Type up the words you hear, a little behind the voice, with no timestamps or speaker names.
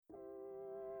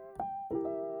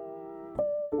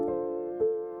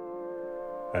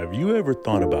Have you ever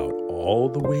thought about all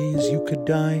the ways you could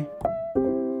die?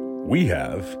 We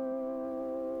have.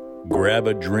 Grab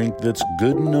a drink that's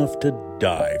good enough to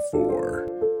die for.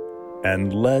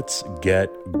 And let's get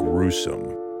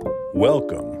gruesome.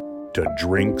 Welcome to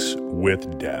Drinks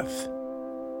with Death.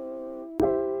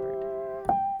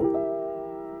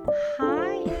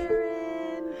 Hi,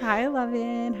 Erin. Hi,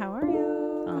 Lovin. How are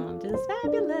you? I'm just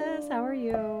fabulous. How are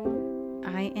you?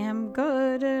 I am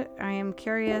good. I am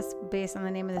curious, based on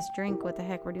the name of this drink, what the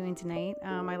heck we're doing tonight.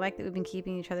 I like that we've been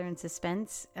keeping each other in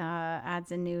suspense.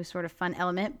 Adds a new sort of fun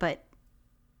element, but...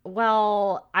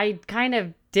 Well, I kind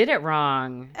of did it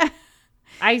wrong.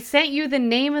 I sent you the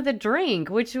name of the drink,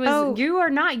 which was,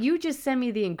 you just sent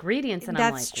me the ingredients, and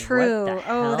I'm like, true. What the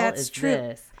hell That's is true.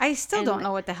 This? I still don't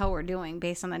know what the hell we're doing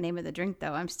based on the name of the drink,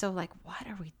 though. I'm still like, what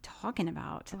are we talking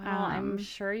about? Well, I'm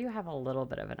sure you have a little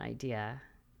bit of an idea.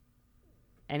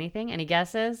 Anything? Any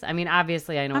guesses? I mean,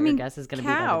 obviously, I know what your guess is going to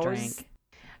be about the drink.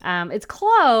 It's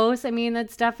close. I mean,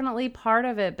 that's definitely part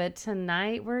of it. But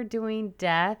tonight we're doing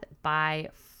death by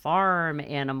farm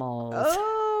animals.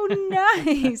 Oh,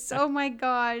 nice. Oh, my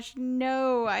gosh.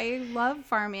 No, I love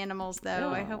farm animals, though.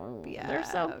 I hope, they're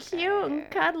so cute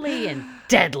and cuddly and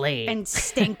deadly. And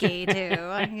stinky, too.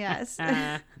 Yes.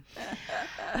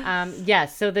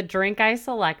 Yes, so the drink I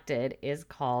selected is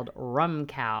called Rum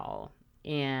Cow.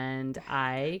 And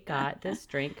I got this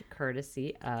drink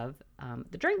courtesy of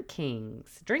the Drink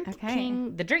Kings.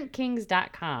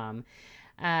 TheDrinkKings.com.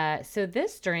 So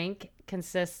this drink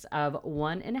consists of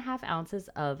 1.5 ounces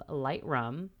of light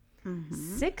rum,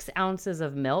 6 ounces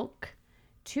of milk,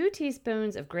 2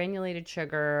 teaspoons of granulated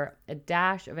sugar, a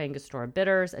dash of Angostura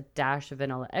bitters, a dash of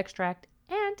vanilla extract,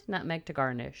 and nutmeg to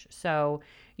garnish. So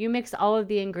you mix all of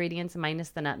the ingredients minus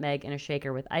the nutmeg in a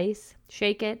shaker with ice,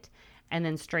 shake it, and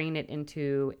then strain it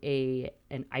into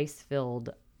an ice-filled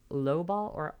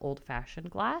lowball or old-fashioned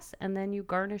glass, and then you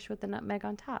garnish with the nutmeg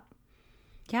on top.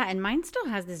 Yeah, and mine still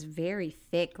has this very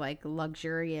thick, like,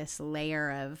 luxurious layer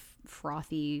of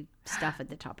frothy stuff at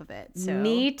the top of it. So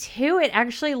me too. It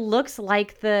actually looks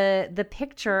like the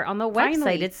picture on the website.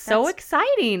 Finally, it's so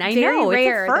exciting. I know.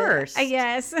 Rare, it's a first.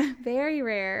 Yes, very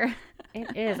rare.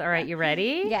 It is. All right, you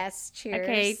ready? Yes, cheers.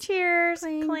 Okay, cheers.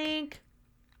 Clink. Clink.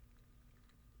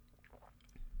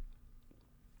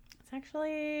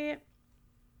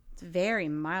 It's very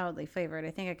mildly flavored.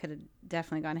 I think I could have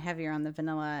definitely gone heavier on the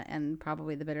vanilla and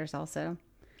probably the bitters also.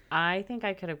 I think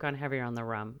I could have gone heavier on the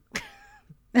rum.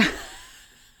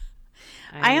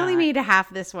 I only made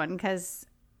half this one because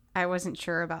I wasn't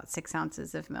sure about 6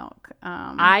 ounces of milk.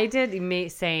 I did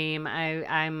same.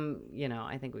 I'm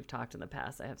I think we've talked in the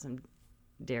past. I have some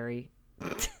dairy.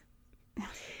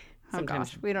 Oh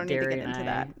gosh, we don't need to get into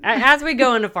that. As we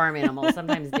go into farm animals,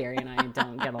 sometimes dairy and I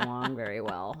don't get along very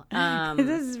well.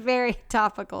 This is very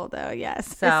topical, though.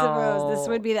 Yes, so, I suppose this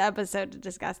would be the episode to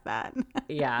discuss that.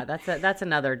 Yeah, that's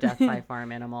another death by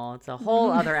farm animal. It's a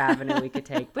whole other avenue we could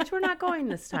take, which we're not going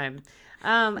this time.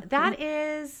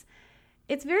 It's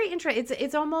very interesting.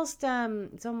 It's almost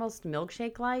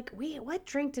milkshake like. What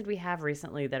drink did we have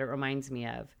recently that it reminds me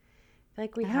of?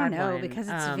 Like we I don't know because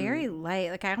it's very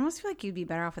light. Like I almost feel like you'd be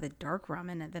better off with a dark rum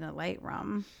in it than a light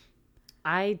rum.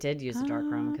 I did use a dark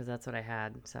rum because that's what I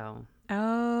had. So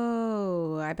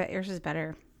I bet yours is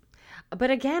better. But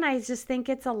again, I just think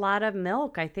it's a lot of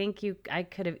milk. I think I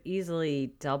could have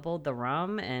easily doubled the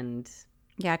rum and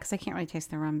because I can't really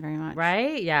taste the rum very much.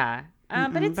 Right? Yeah.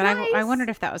 But it's nice. I wondered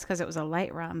if that was because it was a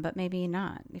light rum, but maybe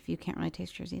not. If you can't really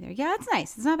taste yours either. Yeah, it's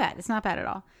nice. It's not bad. It's not bad at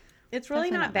all. It's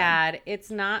really not bad. It's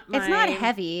not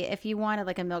heavy. If you wanted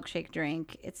like a milkshake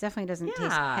drink, it definitely doesn't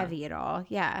taste heavy at all.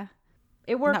 Yeah.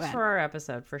 It works for our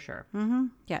episode for sure. Mm-hmm.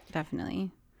 Yeah,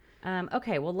 definitely.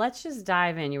 Okay, well, let's just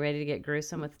dive in. You ready to get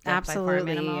gruesome with death by farm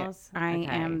animals? I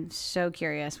am so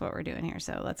curious what we're doing here,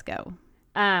 so let's go.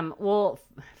 Well,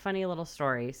 funny little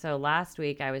story. So last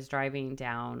week I was driving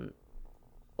down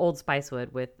Old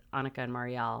Spicewood with Annika and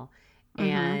Marielle,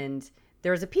 and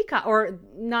there was a peacock, or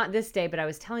not this day, but I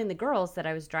was telling the girls that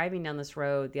I was driving down this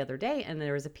road the other day, and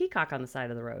there was a peacock on the side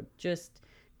of the road, just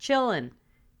chilling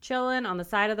on the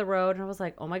side of the road. And I was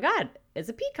like, oh my God, it's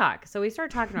a peacock. So we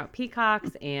started talking about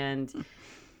peacocks, and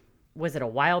was it a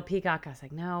wild peacock? I was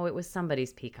like, no, it was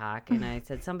somebody's peacock. And I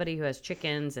said, somebody who has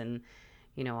chickens and,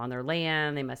 on their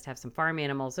land, they must have some farm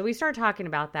animals. So we started talking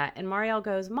about that. And Marielle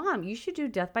goes, Mom, you should do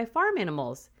death by farm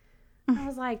animals. And I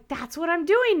was like, that's what I'm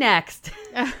doing next.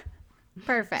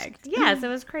 Perfect. Yes, it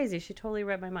was crazy. She totally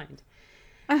read my mind.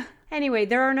 Anyway,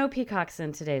 there are no peacocks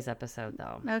in today's episode,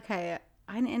 though. Okay.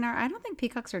 I don't think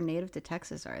peacocks are native to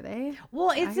Texas, are they?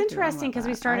 Well, I it's could be wrong interesting about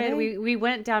because that. Are they? we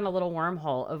went down a little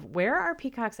wormhole of where are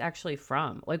peacocks actually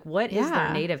from? Like, what is their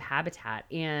Yeah. native habitat?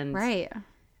 And Right.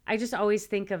 I just always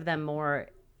think of them more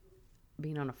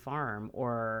being on a farm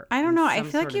or I don't in know. I some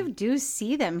feel like sort of- you do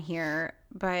see them here,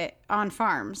 but on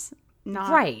farms,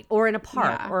 not right, or in a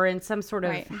park, Yeah. or in some sort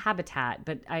of Right. habitat.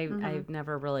 But I've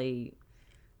never really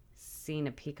seen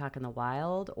a peacock in the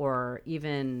wild, or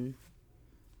even,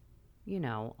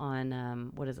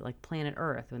 on what is it, like Planet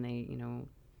Earth, when they,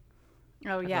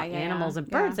 Oh yeah, about yeah, animals yeah.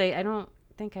 and birds. I don't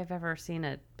think I've ever seen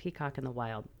a peacock in the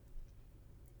wild.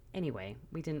 Anyway,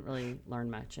 we didn't really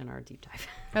learn much in our deep dive.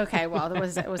 Okay, well,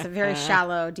 it was a very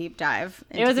shallow deep dive.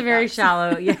 It was a very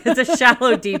shallow, yeah, it's a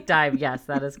shallow deep dive. Yes,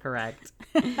 that is correct.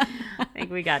 I think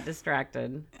we got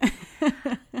distracted.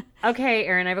 Okay,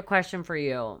 Erin, I have a question for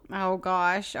you. Oh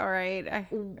gosh! All right.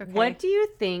 Okay. What do you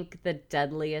think the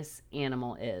deadliest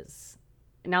animal is?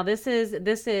 Now, this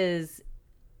is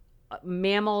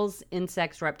mammals,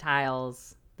 insects,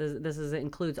 reptiles. This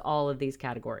includes all of these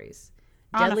categories.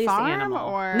 On a Deadliest farm animal?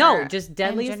 or No, just in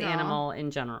deadliest general? animal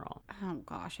in general. Oh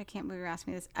gosh, I can't believe you're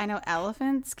asking me this. I know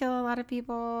elephants kill a lot of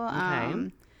people.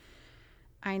 Okay.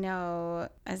 I know,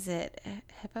 is it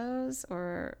hippos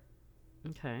or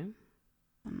Okay.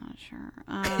 I'm not sure.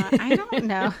 I don't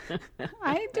know.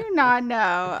 I do not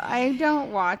know. I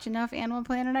don't watch enough Animal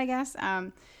Planet, I guess.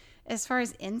 As far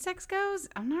as insects goes,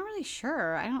 I'm not really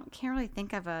sure. Can't really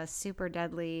think of a super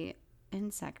deadly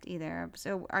insect either.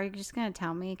 So are you just going to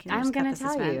tell me? Can you I'm just cut going the to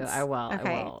tell you. suspense? I will.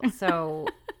 Okay. I will. So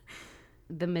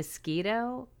the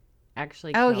mosquito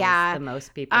actually Oh, kills yeah. the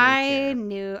most people each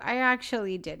year. I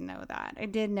actually did know that. I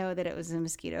did know that it was a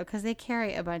mosquito because they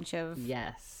carry a bunch of.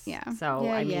 Yes. Yeah. So,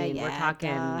 Yeah, I yeah, mean, we're yeah, talking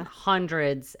duh.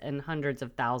 hundreds and hundreds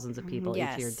of thousands of people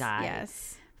each year Yes, die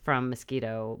yes. from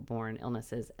mosquito-borne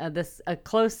illnesses. A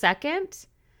close second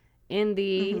in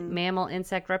the Mm-hmm. mammal,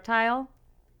 insect, reptile,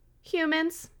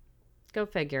 humans. Go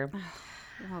figure.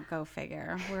 Well, go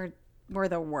figure. We're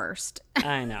the worst.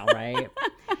 I know, right?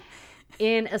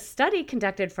 In a study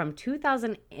conducted from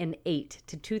 2008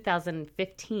 to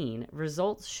 2015,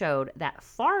 results showed that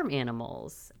farm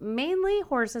animals, mainly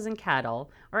horses and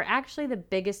cattle, are actually the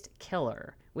biggest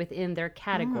killer within their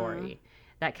category.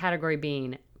 That category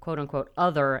being, quote unquote,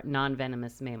 other non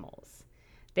venomous mammals.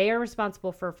 They are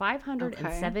responsible for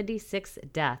 576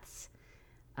 deaths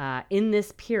in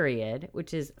this period,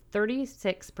 which is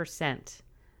 36%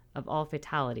 of all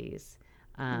fatalities.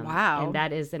 Wow. And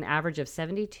that is an average of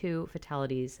 72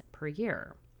 fatalities per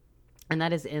year. And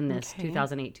that is in this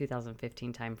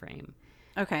 2008-2015 timeframe.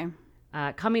 Okay.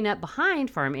 Coming up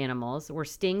behind farm animals were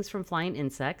stings from flying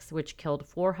insects, which killed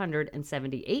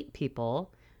 478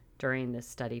 people during this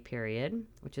study period,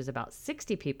 which is about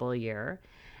 60 people a year.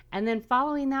 And then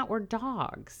following that were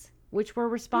dogs, which were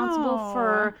responsible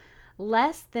for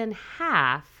less than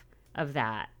half of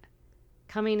that,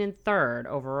 coming in third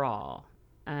overall,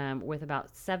 with about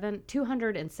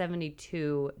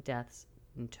 272 deaths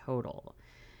in total.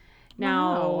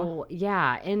 Now,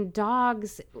 yeah, and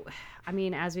dogs, I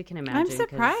mean, as we can imagine. I'm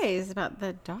surprised about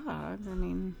the dogs. I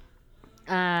mean,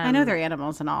 I I know they're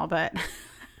animals and all, but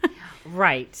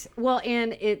right. Well,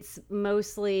 and it's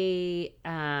mostly,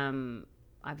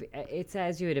 it's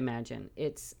as you would imagine.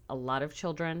 It's a lot of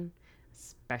children,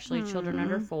 especially children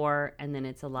under 4, and then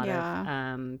it's a lot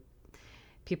of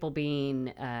people being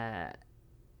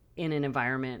in an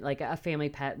environment like a family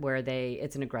pet where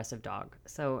it's an aggressive dog.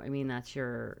 So, I mean,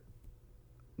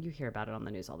 you hear about it on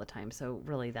the news all the time. So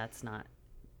really that's not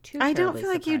too I don't terribly feel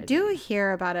like you surprising. do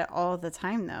hear about it all the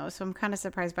time, though. So I'm kind of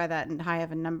surprised by that high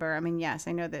of a number. I mean, yes,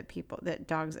 I know that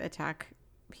dogs attack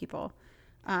people,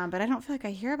 but I don't feel like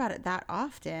I hear about it that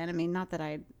often. I mean, not that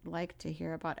I like to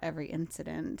hear about every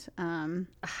incident. I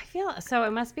feel so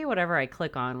it must be whatever I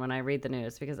click on when I read the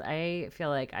news, because I feel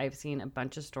like I've seen a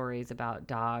bunch of stories about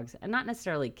dogs, and not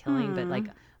necessarily killing, but like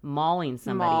mauling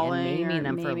somebody and maiming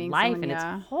them for life. someone, And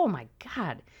yeah. it's, oh my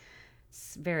God,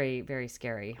 it's very, very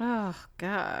scary. Oh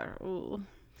God. Ooh.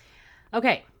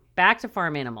 Okay, back to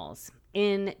farm animals.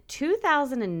 In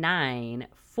 2009,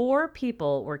 4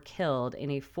 people were killed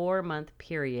in a 4-month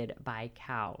period by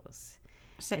cows.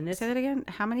 Say that again.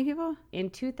 How many people? In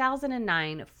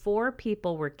 2009, 4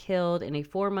 people were killed in a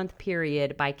 4-month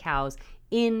period by cows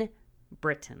in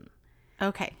Britain.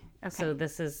 Okay. So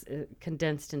this is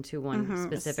condensed into one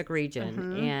specific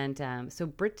region. And so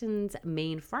Britain's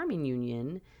main farming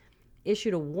union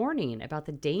issued a warning about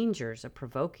the dangers of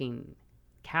provoking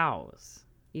cows,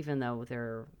 even though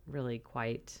they're really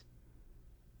quite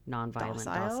nonviolent,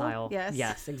 docile.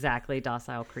 Yes, exactly,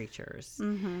 docile creatures.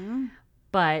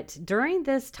 But during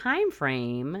this time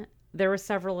frame, there were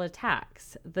several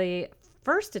attacks. The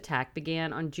first attack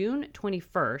began on June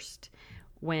 21st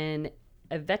when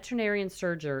a veterinarian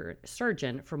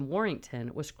surgeon from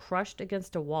Warrington was crushed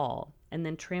against a wall and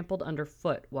then trampled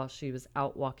underfoot while she was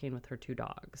out walking with her 2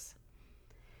 dogs.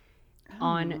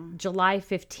 On July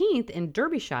 15th in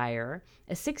Derbyshire,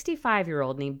 a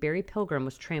 65-year-old named Barry Pilgrim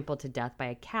was trampled to death by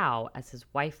a cow as his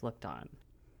wife looked on.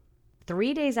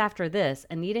 3 days after this,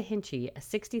 Anita Hinchy, a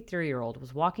 63-year-old,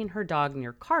 was walking her dog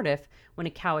near Cardiff when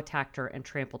a cow attacked her and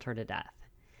trampled her to death.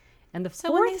 And the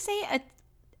So when they say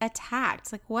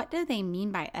attacked, like what do they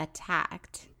mean by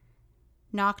attacked?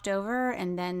 Knocked over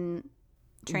and then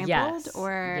trampled? Yes,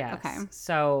 Or yes. okay.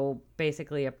 So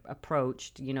basically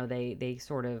approached, they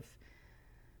sort of,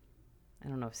 I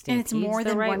don't know if And it's stampede's more the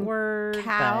than right one word,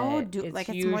 cow? but Like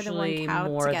it's usually more than one cow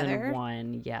more together? than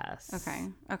one, yes. Okay.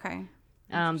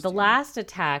 The last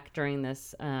attack during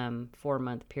this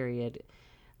 4-month period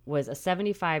was a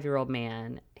 75-year-old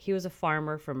man. He was a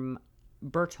farmer from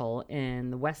Birtle in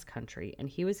the West Country, and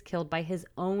he was killed by his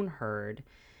own herd.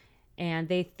 And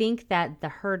they think that the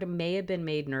herd may have been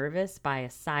made nervous by a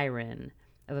siren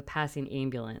of a passing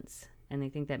ambulance. And they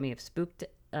think that may have spooked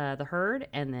the herd,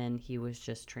 and then he was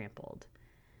just trampled.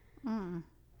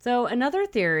 So another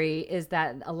theory is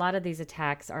that a lot of these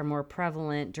attacks are more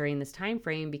prevalent during this time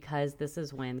frame because this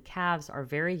is when calves are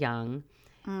very young,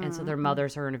 and so their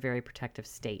mothers are in a very protective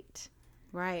state.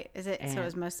 Right. Is it so it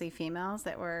was mostly females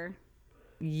that were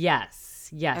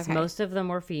Yes. Okay. Most of them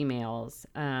were females.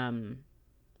 I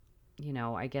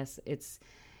guess it's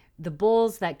the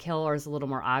bulls that kill are a little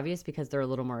more obvious because they're a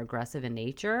little more aggressive in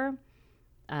nature.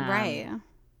 right.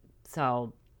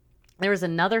 So there was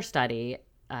another study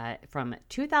from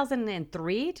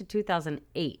 2003 to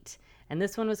 2008, and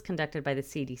this one was conducted by the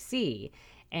CDC.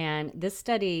 And this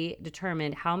study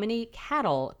determined how many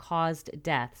cattle caused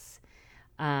deaths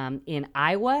in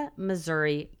Iowa,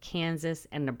 Missouri, Kansas,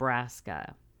 and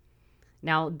Nebraska.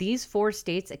 Now, these 4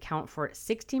 states account for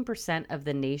 16% of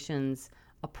the nation's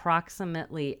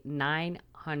approximately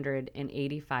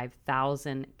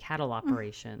 985,000 cattle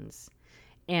operations.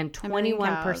 And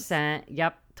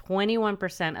 21%,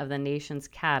 21% of the nation's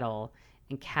cattle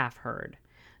and calf herd.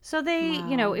 So they,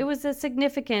 it was a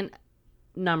significant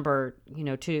number,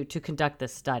 to conduct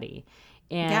this study.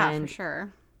 And Yeah, for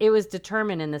sure. it was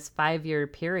determined in this 5-year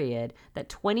period that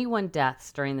 21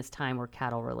 deaths during this time were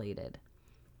cattle related.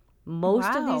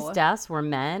 Most of these Wow. deaths were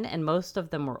men, and most of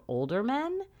them were older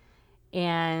men.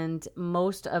 And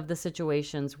most of the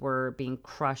situations were being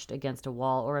crushed against a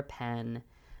wall or a pen,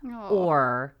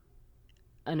 or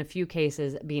in a few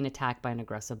cases being attacked by an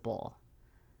aggressive bull.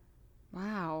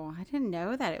 Wow, I didn't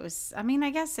know that it was. I mean,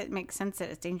 I guess it makes sense that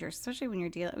it's dangerous, especially when you're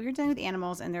dealing with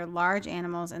animals and they're large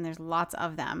animals and there's lots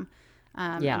of them.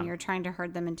 And you're trying to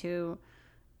herd them into,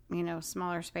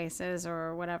 smaller spaces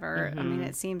or whatever. I mean,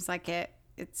 it seems like it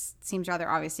seems rather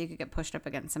obvious you could get pushed up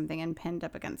against something and pinned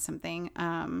up against something.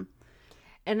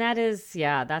 And that is,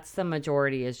 that's the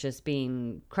majority, is just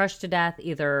being crushed to death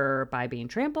either by being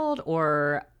trampled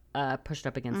or pushed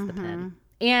up against the pen.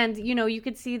 And, you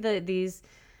could see these,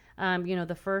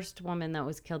 the first woman that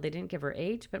was killed, they didn't give her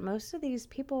age, but most of these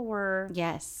people were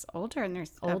Yes, older in their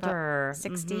older.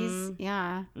 60s.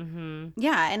 Yeah.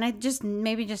 Yeah, and I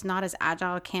maybe just not as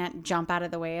agile, can't jump out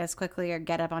of the way as quickly or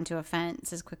get up onto a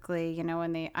fence as quickly,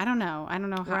 when they, I don't know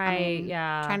how, Right,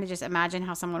 yeah. trying to just imagine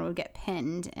how someone would get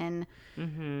pinned and,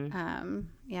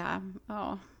 yeah.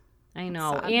 Oh, I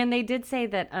know. sad. And they did say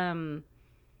that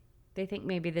they think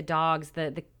maybe the dogs,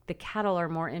 the cattle are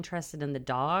more interested in the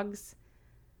dogs.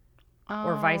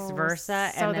 Or vice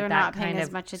versa, So and they're that not kind paying as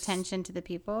of much attention to the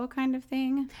people, kind of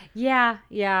thing. Yeah,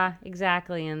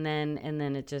 exactly. And then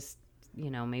it just,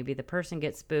 maybe the person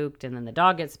gets spooked, and then the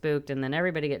dog gets spooked, and then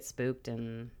everybody gets spooked,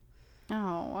 and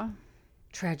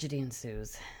tragedy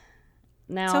ensues.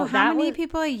 Now, So how many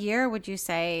people a year would you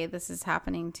say this is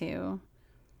happening to?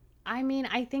 I mean,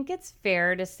 I think it's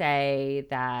fair to say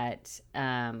that,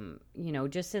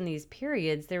 just in these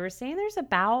periods, they were saying there's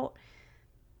about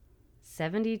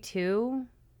 72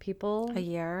 people A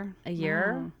year.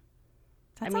 Wow.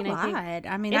 That's I mean, a I think lot.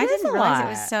 I mean, it I is didn't a realize it lot.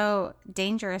 was so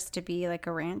dangerous to be like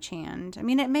a ranch hand. I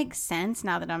mean, it makes sense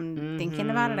now that I'm thinking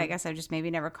about it. I guess I just maybe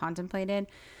never contemplated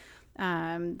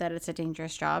that it's a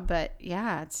dangerous job. But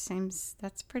yeah, it seems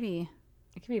that's pretty.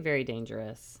 It can be very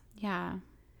dangerous. Yeah.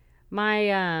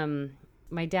 My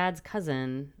dad's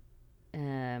cousin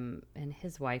and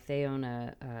his wife, they own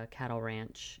a cattle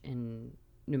ranch in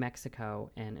New Mexico,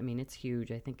 and I mean, it's huge.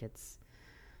 I think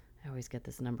I always get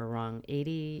this number wrong,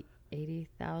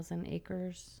 80,000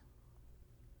 acres,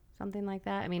 something like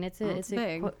that. I mean, it's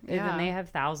big. and they have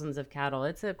thousands of cattle.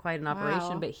 It's quite an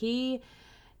operation. Wow. But he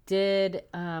did,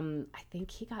 I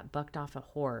think he got bucked off a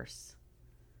horse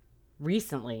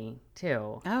recently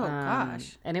too. Oh,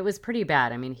 gosh. And it was pretty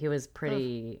bad. I mean, he was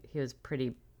pretty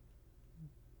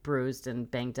bruised and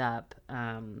banged up.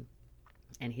 And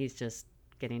he's just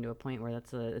getting to a point where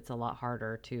it's a lot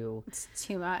harder to. It's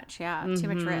too much. Yeah. Too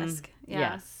much risk.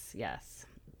 Yeah. Yes.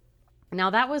 Now,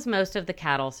 that was most of the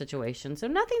cattle situation, so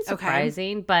nothing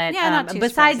surprising, Okay. but Yeah, not too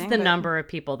besides surprising, the but- number of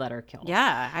people that are killed.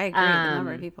 Yeah, I agree. The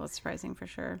number of people is surprising for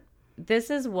sure. This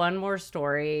is one more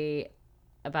story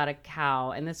about a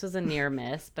cow, and this was a near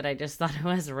miss, but I just thought it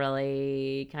was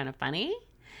really kind of funny.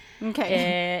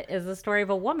 Okay. It is the story of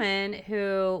a woman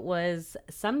who was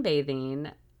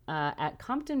sunbathing at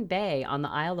Compton Bay on the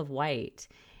Isle of Wight.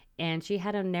 And she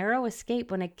had a narrow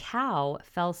escape when a cow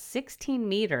fell 16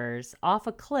 meters off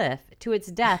a cliff to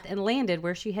its death and landed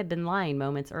where she had been lying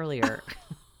moments earlier.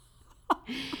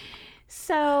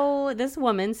 So this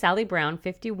woman, Sally Brown,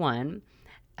 51,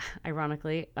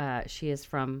 ironically, she is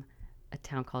from a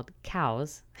town called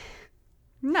Cowes.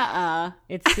 Nuh-uh.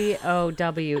 It's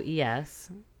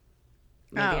Cowes.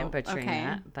 Maybe I'm Oh, butchering okay.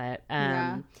 that. But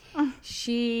Yeah.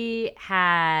 she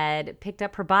had picked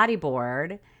up her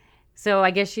bodyboard. So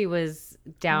I guess she was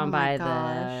down Oh by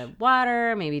my the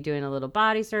water, maybe doing a little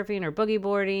body surfing or boogie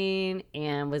boarding,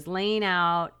 and was laying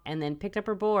out and then picked up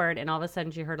her board. And all of a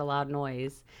sudden she heard a loud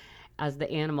noise as the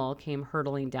animal came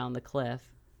hurtling down the cliff.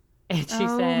 And she said,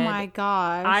 Oh my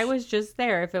gosh. I was just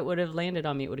there. If it would have landed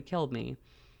on me, it would have killed me.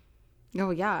 Oh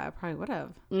yeah, I probably would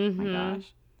have. Mm-hmm. Oh my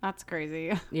gosh. That's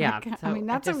crazy. Yeah, Like, so I mean,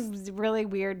 that's I a really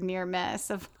weird near miss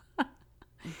of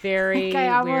Very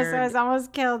I weird. was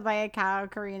almost killed by a cow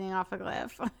careening off a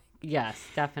cliff. Yes,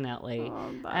 definitely.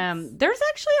 Oh, that's- There's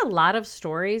actually a lot of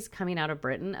stories coming out of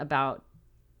Britain about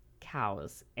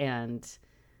cows and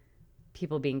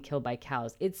people being killed by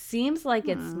cows. It seems like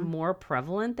it's more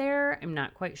prevalent there. I'm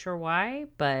not quite sure why,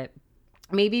 but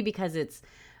maybe because it's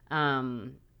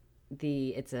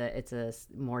it's a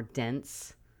more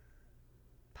dense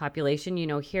population. You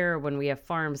know, here when we have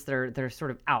farms, they're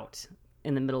sort of out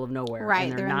in the middle of nowhere, Right,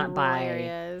 And they're they're in not the by rural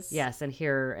areas. Yes, and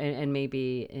here and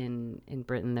maybe in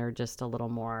Britain they're just a little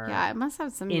more. Yeah, it must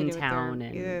have something in to do town with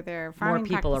and either their farming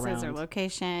people practices or around.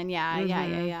 location.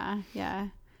 Yeah.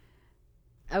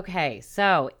 Okay,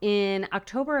 so in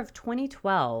October of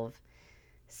 2012,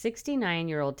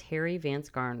 69-year-old Terry Vance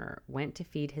Garner went to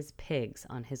feed his pigs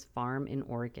on his farm in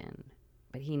Oregon,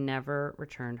 but he never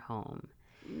returned home.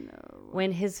 No.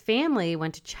 When his family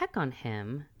went to check on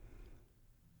him,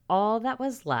 all that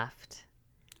was left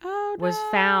Oh, was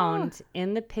no. found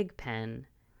in the pig pen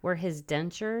were his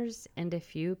dentures and a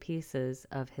few pieces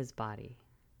of his body.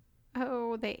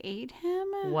 Oh, they ate him?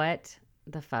 What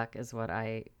the fuck is what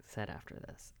I said after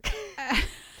this?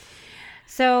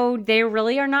 So they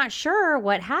really are not sure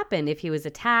what happened, if he was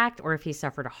attacked or if he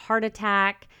suffered a heart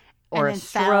attack or a And then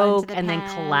fell into stroke the and then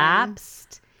pen.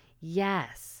 collapsed.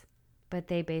 Yes. But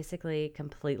they basically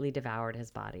completely devoured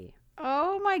his body.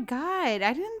 Oh my God.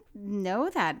 I didn't know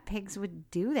that pigs would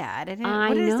do that. I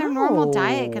What does their normal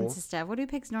diet know. consist of? What do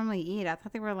pigs normally eat? I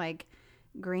thought they were like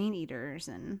grain eaters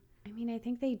and I mean, I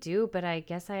think they do, but I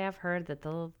guess I have heard that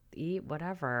they'll eat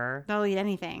whatever. they'll eat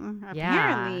anything.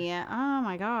 Yeah. Apparently. Oh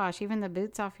my gosh. Even the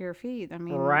boots off your feet. I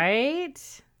mean, Right?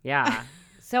 Yeah.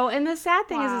 So, and the sad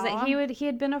thing is that Wow. he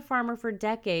had been a farmer for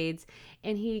decades,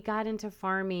 and he got into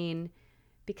farming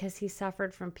because he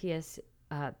suffered from PTSD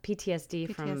from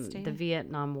PTSD. the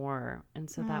Vietnam War, and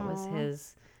so that was Aw.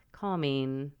 his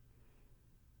calming,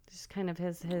 just kind of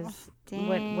his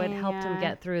dang. what helped him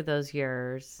get through those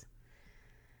years.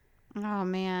 Oh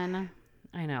man.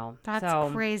 I know. That's so,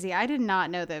 crazy. I did not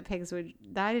know that pigs would.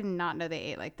 I did not know they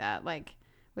ate like that. Like,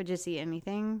 would just eat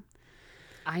anything.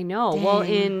 I know. Well,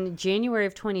 Dang. in January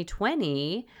of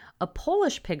 2020, a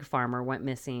Polish pig farmer went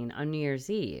missing on New Year's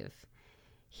Eve.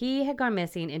 He had gone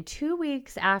missing, and 2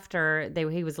 weeks after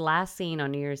he was last seen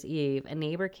on New Year's Eve, a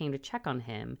neighbor came to check on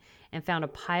him and found a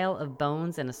pile of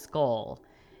bones and a skull.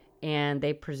 And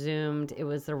they presumed it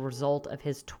was the result of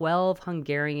his 12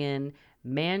 Hungarian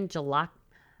Mangalica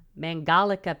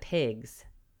pigs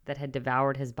that had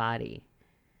devoured his body.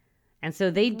 And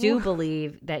so they do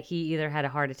believe that he either had a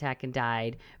heart attack and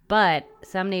died, but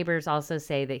some neighbors also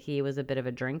say that he was a bit of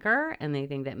a drinker, and they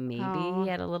think that maybe Oh. he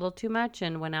had a little too much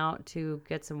and went out to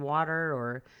get some water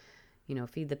or,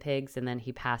 feed the pigs, and then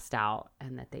he passed out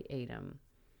and that they ate him.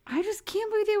 I just can't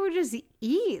believe they would just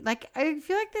eat. Like, I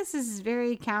feel like this is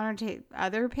very counter to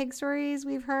other pig stories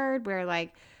we've heard, where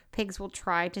like pigs will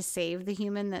try to save the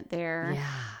human that they're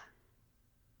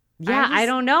Yeah, I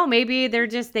don't know. Maybe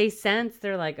they sense,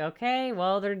 they're like, okay,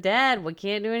 well, they're dead. We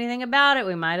can't do anything about it.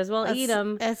 We might as well eat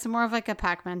them. It's more of like a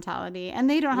pack mentality, and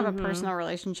they don't have a personal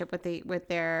relationship with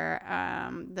their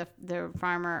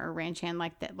farmer or ranch hand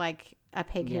like that, like a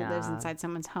pig who lives inside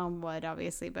someone's home would,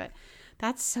 obviously. But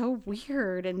that's so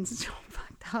weird and so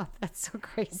fucked up. That's so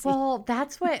crazy. Well,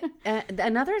 that's what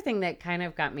another thing that kind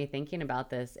of got me thinking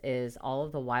about this is all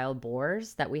of the wild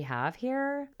boars that we have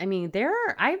here. I mean,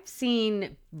 I've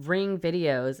seen ring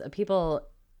videos of people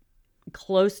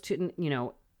close to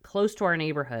our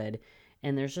neighborhood,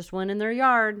 and there's just one in their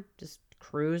yard, just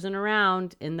cruising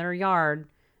around in their yard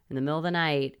in the middle of the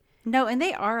night. No, and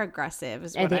they are aggressive.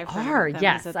 Is what they I've heard are. of them,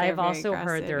 Yes, is that I've they're also very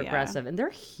heard they're yeah. aggressive, and they're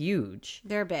huge.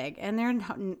 They're big, and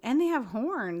they have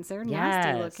horns. They're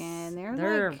nasty looking.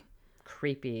 They're like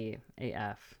creepy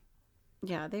AF.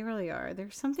 Yeah, they really are.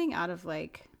 There's something out of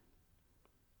like,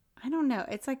 I don't know.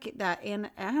 It's like that,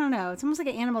 and I don't know. It's almost like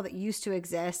an animal that used to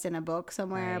exist in a book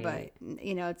somewhere, Right. but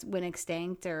it's went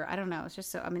extinct, or I don't know. It's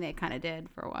just so. I mean, it kind of did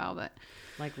for a while, but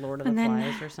Like Lord of the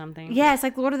Flies or something. yeah, it's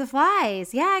like Lord of the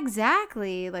Flies. Yeah,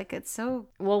 exactly. Like it's so.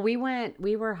 Well, we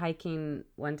were hiking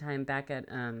one time back at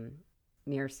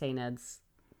near St. Ed's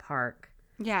Park.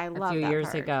 Yeah, I love a few that years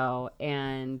park. ago,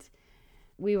 and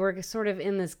we were sort of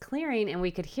in this clearing, and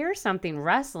we could hear something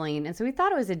rustling, and so we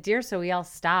thought it was a deer, so we all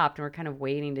stopped and we're kind of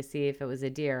waiting to see if it was a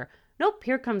deer. Nope,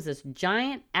 here comes this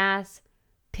giant ass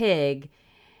pig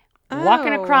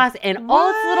walking across, and all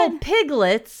its little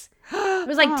piglets. It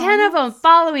was like 10 of them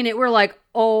following it. We're like,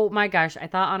 oh my gosh, I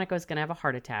thought Annika was gonna have a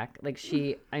heart attack. Like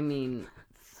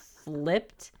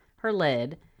flipped her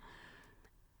lid.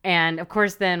 And of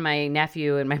course, then my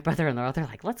nephew and my brother-in-law, they're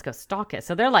like, let's go stalk it.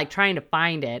 So they're like trying to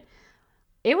find it.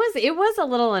 It was a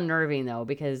little unnerving though,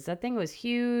 because that thing was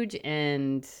huge,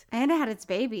 and it had its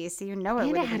babies, so it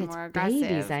would have been more aggressive.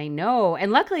 Babies, I know.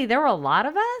 And luckily there were a lot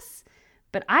of us,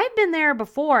 but I've been there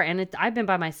before, and I've been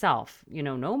by myself.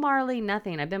 No Marley,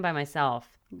 nothing. I've been by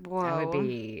myself. Whoa.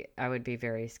 I would be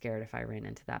very scared if I ran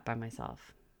into that by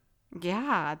myself.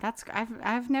 Yeah,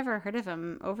 I've never heard of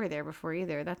them over there before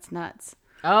either. That's nuts.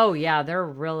 Oh yeah, they're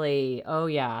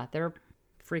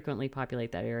frequently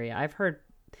populate that area. I've heard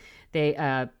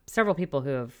several people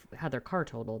who have had their car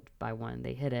totaled by one.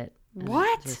 They hit it.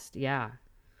 What? Yeah.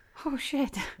 Oh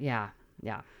shit. Yeah.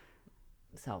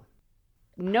 So,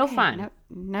 no fun.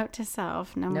 Note to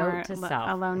self. No Note more to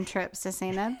self. alone trips to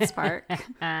St. Ed's Park.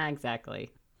 Exactly.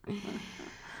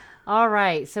 All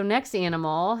right. So next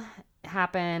animal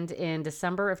happened in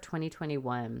December of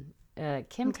 2021.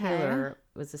 Kim Taylor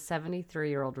was a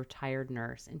 73-year-old retired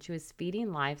nurse, and she was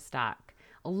feeding livestock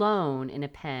alone in a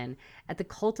pen at the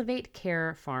Cultivate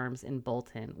Care Farms in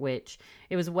Bolton, which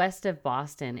it was west of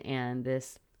Boston, and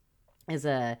it was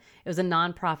a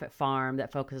nonprofit farm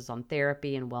that focuses on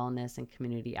therapy and wellness and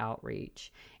community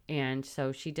outreach. And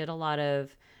so she did a lot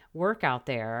of work out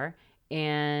there,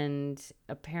 and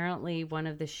apparently one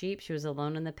of the sheep, she was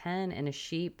alone in the pen, and a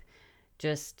sheep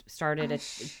just started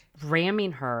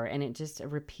ramming her, and it just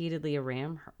repeatedly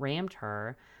rammed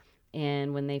her.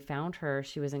 And when they found her,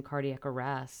 she was in cardiac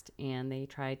arrest, and they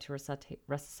tried to resuscitate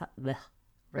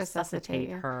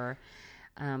her.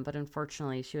 But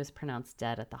unfortunately, she was pronounced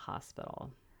dead at the hospital.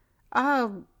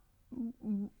 Oh,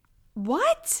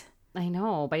 what? I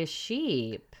know, by a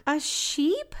sheep. A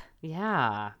sheep?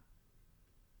 Yeah.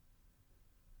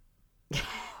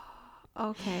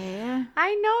 Okay.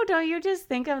 I know, don't you just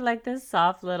think of like this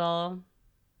soft little...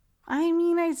 I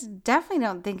mean, I definitely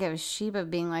don't think of sheep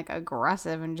of being like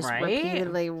aggressive and just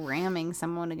repeatedly ramming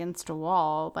someone against a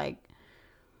wall. Like,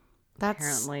 that's...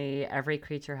 Apparently, every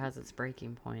creature has its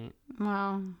breaking point.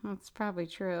 Well, that's probably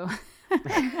true.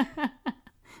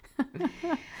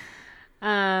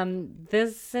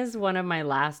 This is one of my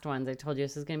last ones. I told you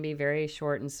this is going to be very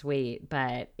short and sweet.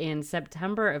 But in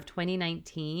September of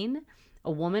 2019,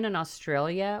 a woman in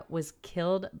Australia was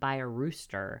killed by a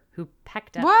rooster who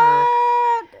pecked at her.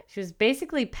 She was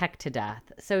basically pecked to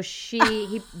death. So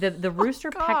the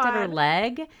rooster pecked at her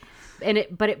leg,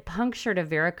 but it punctured a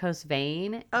varicose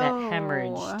vein that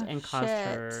hemorrhaged and caused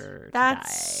her to die.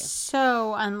 That's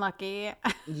so unlucky.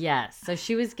 Yes. So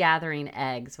she was gathering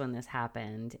eggs when this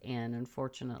happened, and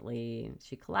unfortunately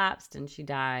she collapsed and she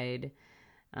died.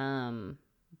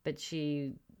 But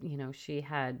she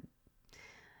had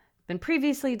been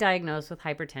previously diagnosed with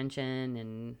hypertension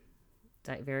and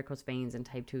varicose veins and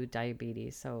type 2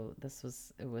 diabetes. So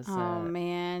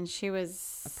man, she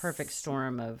was a perfect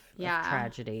storm of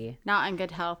tragedy. Not in good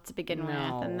health to begin with,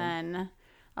 and then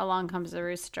along comes the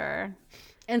rooster.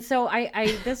 And so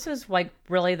I this was like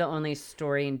really the only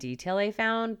story in detail I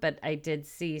found, but I did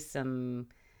see some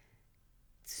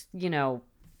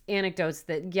anecdotes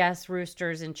that yes,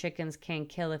 roosters and chickens can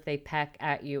kill if they peck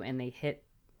at you and they hit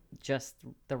just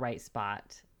the right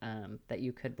spot, that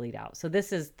you could bleed out. So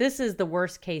this is the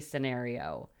worst case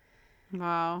scenario.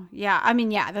 Wow. Yeah. I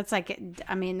mean, yeah, that's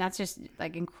that's just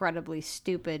like incredibly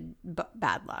stupid,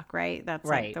 bad luck, right? That's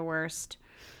Right. like the worst.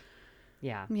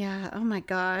 Yeah. Yeah. Oh my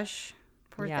gosh.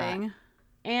 Poor thing.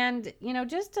 And,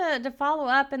 just to follow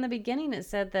up in the beginning, it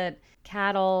said that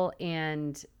cattle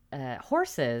and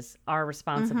horses are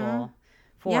responsible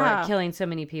for killing so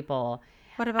many people.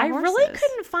 What about horses? I really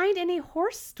couldn't find any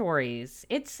horse stories.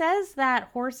 It says that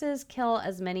horses kill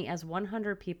as many as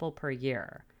 100 people per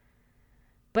year.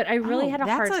 But I really had a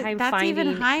hard time finding... That's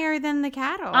even higher than the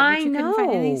cattle. I but you know. couldn't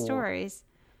find any stories.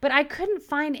 But I couldn't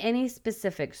find any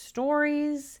specific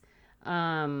stories.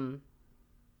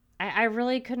 I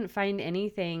really couldn't find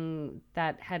anything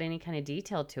that had any kind of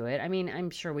detail to it. I mean, I'm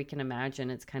sure we can imagine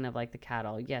it's kind of like the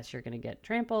cattle. Yes, you're going to get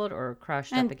trampled or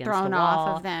crushed up against the wall. And thrown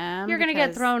off of them. You're going to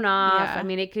get thrown off. Yeah. I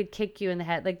mean, it could kick you in the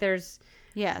head. Like there's...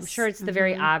 Yes. I'm sure it's the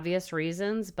very obvious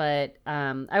reasons, but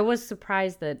I was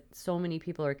surprised that so many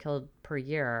people are killed per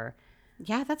year.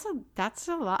 Yeah, that's a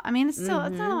lot. I mean, it's still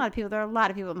it's not a lot of people. There are a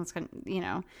lot of people in this country,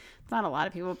 it's not a lot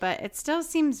of people, but it still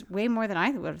seems way more than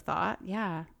I would have thought.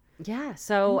 Yeah. Yeah.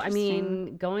 So, I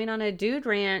mean, going on a dude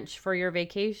ranch for your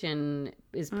vacation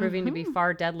is proving to be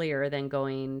far deadlier than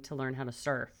going to learn how to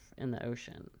surf in the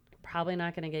ocean. Probably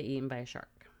not going to get eaten by a shark.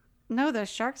 No, those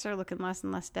sharks are looking less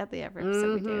and less deadly every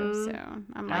episode we do. So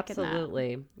I'm liking that.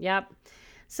 Absolutely. Yep.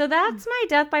 So that's my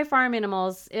death by farm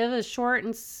animals. It was short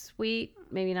and sweet.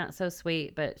 Maybe not so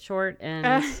sweet, but short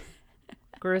and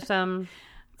gruesome.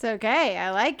 It's okay.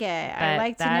 I like it. I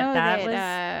like to know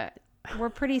that we're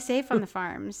pretty safe on the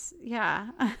farms. Yeah.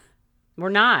 We're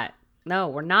not. No,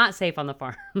 we're not safe on the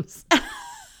farms.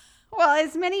 Well,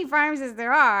 as many farms as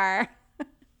there are,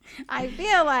 I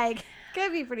feel like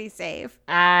could be pretty safe.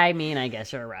 I mean, I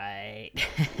guess you're right.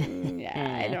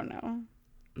 Yeah, I don't know.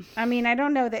 I mean, I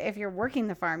don't know that if you're working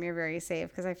the farm, you're very safe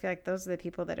because I feel like those are the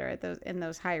people that are at in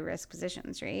those high risk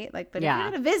positions, right? Like, but if you're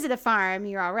going to visit a farm,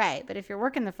 you're all right. But if you're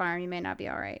working the farm, you may not be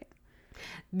all right.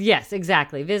 Yes,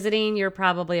 exactly. Visiting, you're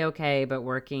probably okay, but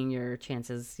working, your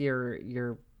chances,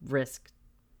 your risk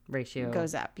ratio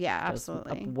goes up. Yeah,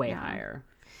 absolutely. Up way higher.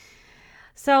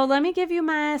 So let me give you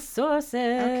my sources.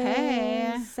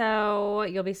 Okay. So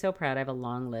you'll be so proud. I have a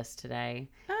long list today.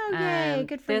 Oh, yay.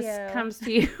 Good for you. This comes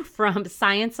to you from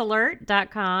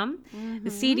sciencealert.com, the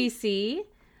CDC,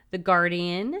 The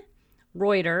Guardian,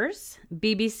 Reuters,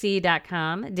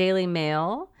 BBC.com, Daily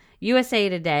Mail, USA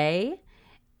Today,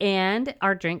 and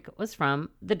our drink was from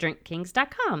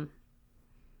thedrinkkings.com.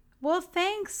 Well,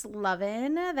 thanks,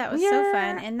 Lovin'. That was so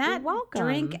fun. And that welcome.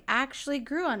 Drink actually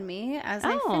grew on me as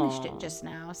I finished it just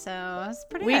now. So it was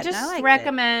pretty good. We just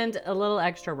recommend a little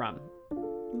extra rum.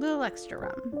 A little extra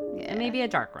rum. Yeah. And maybe a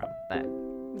dark rum. But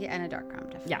yeah, and a dark rum,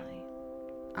 definitely. Yeah.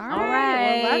 All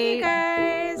right. Well, love you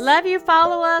guys. Love you.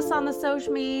 Follow us on the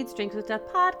social medias, Drinks with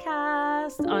Death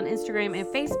Podcast on Instagram and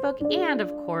Facebook. And,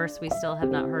 of course, we still have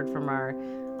not heard from our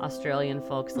Australian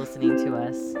folks listening to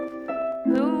us.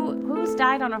 Who's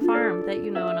died on a farm that you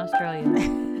know in Australia?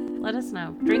 Let us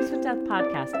know.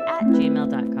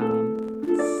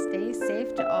 drinkswithddeathpodcast@gmail.com. Stay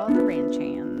safe to all the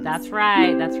ranchans. That's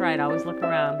right. That's right. Always look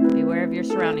around. Beware of your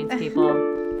surroundings, people.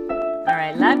 All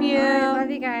right. Love you. All right,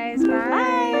 love you guys. Bye.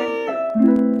 Bye.